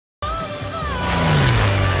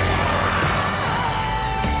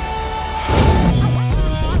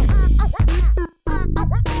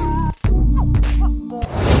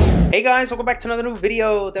Hey guys, welcome back to another new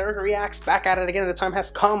video. Dereck Reacts, back at it again. The time has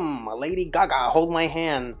come. Lady Gaga, Hold My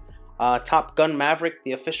Hand. Top Gun Maverick,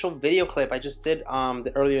 the official video clip. I just did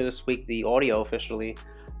earlier this week, the audio officially.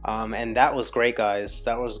 And that was great, guys.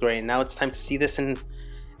 That was great. Now it's time to see this in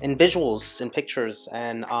visuals, in pictures.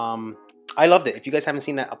 And I loved it. If you guys haven't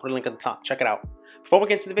seen that, I'll put a link at the top. Check it out. Before we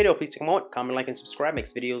get into the video, please take a moment, comment, like, and subscribe.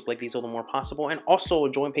 Makes videos like these all the more possible. And also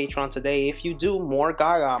join Patreon today. If you do more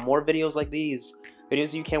Gaga, more videos like these,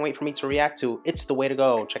 videos you can't wait for me to react to, it's the way to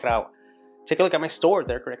go. Check it out. Take a look at my store,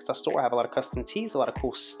 Dereck Reacts store. I have a lot of custom tees, a lot of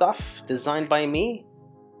cool stuff designed by me.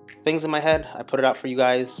 Things in my head, I put it out for you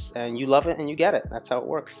guys, and you love it and you get it. That's how it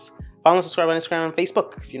works. Follow and subscribe on Instagram and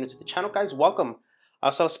Facebook. If you're new to the channel, guys, welcome. I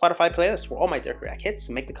also have a Spotify playlist where all my Dereck React hits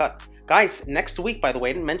make the cut. Guys, next week, by the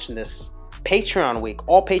way, I didn't mention this, Patreon week,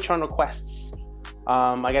 all Patreon requests.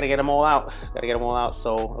 I gotta get them all out.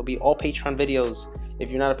 So it'll be all Patreon videos. If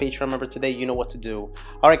you're not a Patreon member today, you know what to do.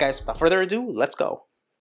 All right, guys, without further ado, let's go.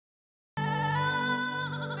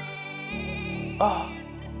 Oh.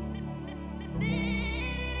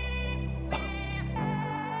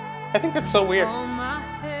 I think that's so weird. Hold my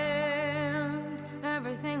hand,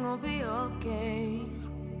 everything will be okay.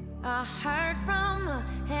 I heard from the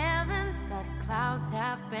heavens that clouds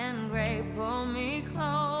have been gray. Pull me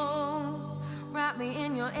close, wrap me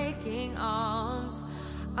in your aching arms.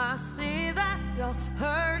 I see that you're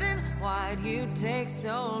hurting. Why'd you take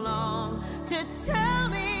so long to tell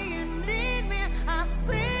me you need me? I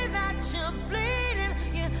see that you're bleeding.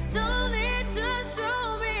 You don't need to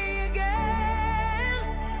show me again.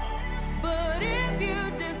 But if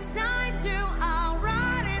you decide to, I'll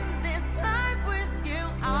ride in this life with you.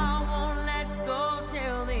 I won't let go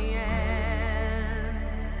till the end.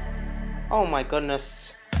 Oh my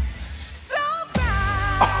goodness. So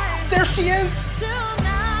bright. Oh, there she is.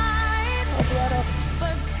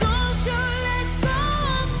 But don't you let go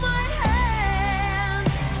of my hand.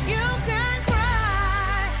 You can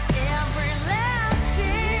cry every last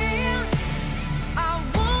tear. I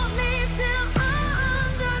won't leave till I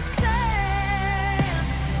understand.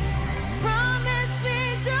 Promise me,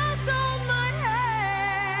 just hold my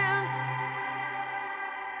hand.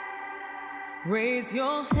 Raise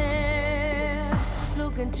your head,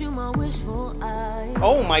 look into my wishful eyes.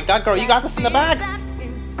 Oh my God, girl, you got this in the bag. That's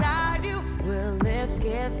inside you will lift,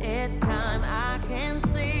 give it time. I can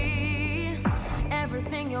see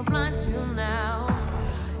everything you're blind to now.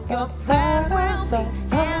 Your prayers will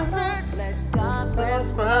be answered. Let God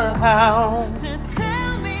whisper how to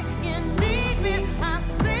tell me you need me. I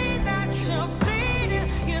see that you're bleeding.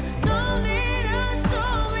 You don't need to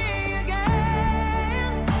show me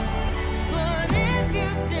again. But if you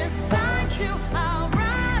decide to, I'll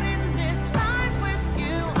ride in this life with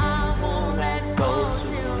you. I won't let go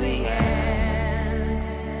till the end.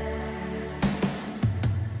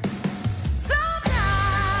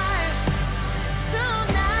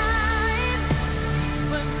 Tonight,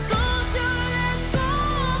 but don't you let go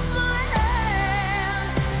of my hand.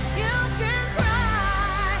 You can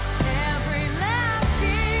cry every last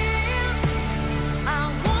tear. I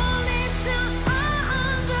won't leave till I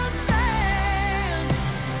understand.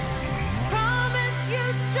 Promise you,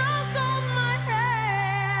 just hold my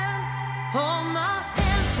hand. Hold my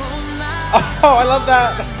hand, hold my Oh, I love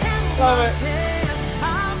that. Love it.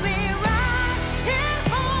 I'll be right here,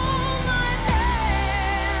 hold my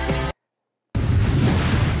hand.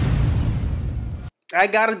 I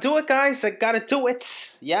gotta do it, guys. I gotta do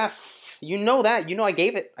it. Yes, you know that. You know I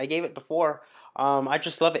gave it. I gave it before. I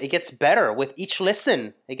just love it. It gets better with each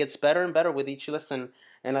listen. It gets better and better with each listen,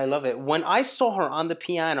 and I love it. When I saw her on the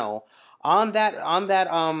piano, on that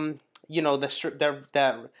you know, the strip,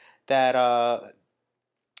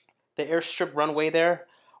 the airstrip runway there.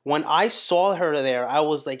 When I saw her there, I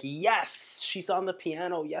was like, yes, she's on the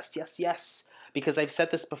piano. Yes, yes, yes. Because I've said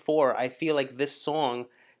this before. I feel like this song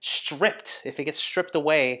stripped, if it gets stripped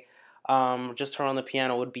away, just her on the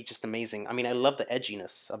piano would be just amazing. I mean, I love the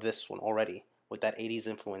edginess of this one already with that 80s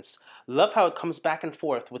influence. Love how it comes back and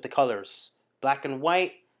forth with the colors. Black and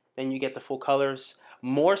white, then you get the full colors.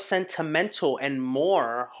 More sentimental and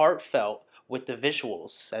more heartfelt with the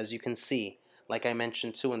visuals, as you can see. Like I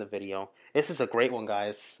mentioned too in the video. This is a great one,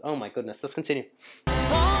 guys. Oh my goodness. Let's continue.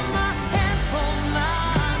 Hold my hand, hold my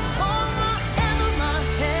hand, hold my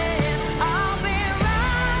hand. I'll be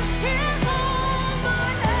right here, hold my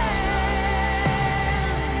hand.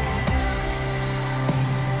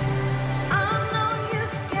 I know you're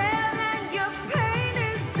scared and your pain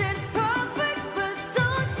isn't perfect, but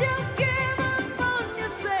don't you give up on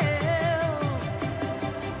yourself.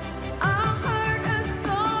 I heard a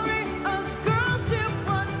story, a girl she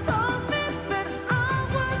once told me that I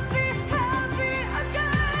would be happy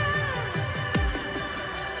again.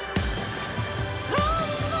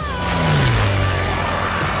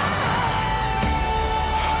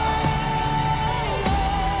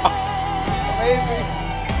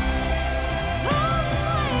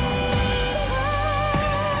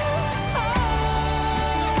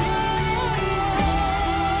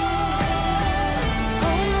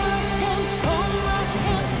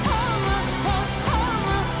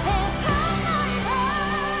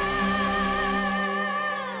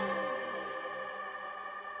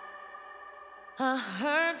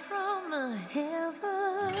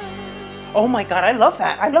 Oh my god, I love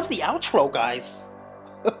that. I love the outro, guys.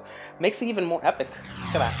 Makes it even more epic.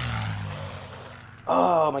 Look at that.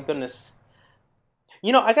 Oh my goodness.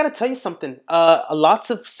 You know, I gotta tell you something. Lots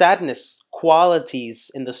of sadness qualities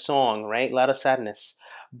in the song, right? A lot of sadness,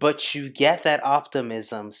 but you get that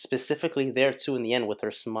optimism specifically there too in the end with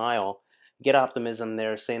her smile. You get optimism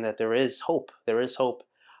there, saying that there is hope. There is hope.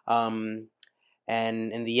 Um,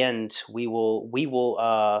 and in the end, we will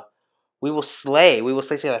slay. We will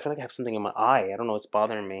slay together. I feel like I have something in my eye. I don't know what's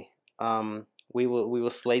bothering me. We will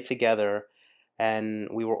slay together, and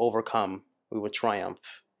we will overcome. We will triumph.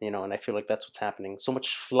 You know, and I feel like that's what's happening. So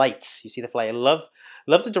much flight. You see the flight. I love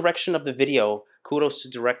the direction of the video. Kudos to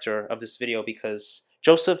the director of this video because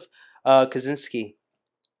Joseph Kaczynski.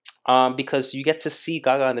 Because you get to see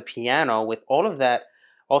Gaga on the piano with all of that,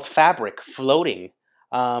 all fabric floating.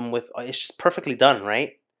 With it's just perfectly done,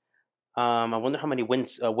 right? I wonder how many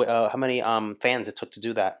how many fans it took to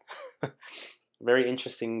do that. Very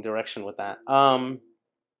interesting direction with that.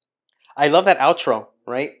 I love that outro,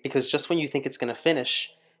 right? Because just when you think it's gonna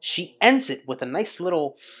finish, she ends it with a nice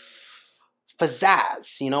little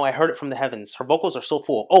pizzazz. You know, I heard it from the heavens. Her vocals are so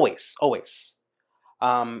full, always, always.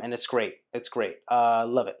 And it's great. It's great.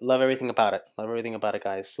 Love it. Love everything about it. Love everything about it,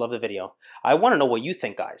 guys. Love the video. I want to know what you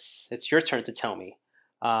think, guys. It's your turn to tell me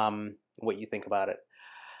what you think about it.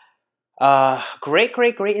 Great,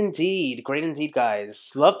 great, great indeed. Great indeed,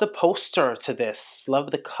 guys. Love the poster to this.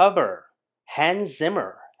 Love the cover. Hans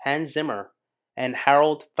Zimmer. Hans Zimmer and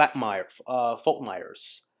Harold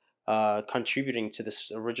Faltmeyers contributing to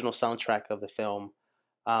this original soundtrack of the film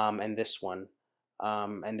and this one.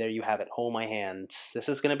 And there you have it. Hold my hand. This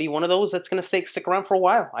is going to be one of those that's going to stick around for a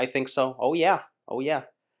while. I think so. Oh, yeah. Oh, yeah.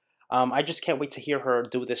 I just can't wait to hear her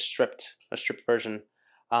do this a stripped version.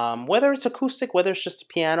 Whether it's acoustic, whether it's just a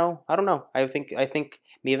piano, I don't know. I think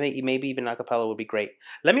maybe even acapella would be great.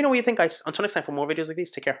 Let me know what you think, guys. Until next time, for more videos like these,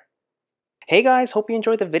 take care. Hey guys, hope you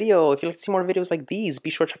enjoyed the video. If you'd like to see more videos like these, be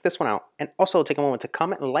sure to check this one out. And also take a moment to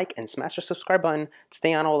comment, like, and smash the subscribe button to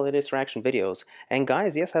stay on all the latest reaction videos. And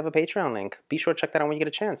guys, yes, I have a Patreon link. Be sure to check that out when you get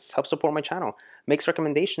a chance. Help support my channel. Makes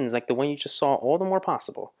recommendations like the one you just saw all the more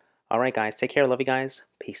possible. Alright guys, take care. Love you guys.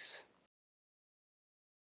 Peace.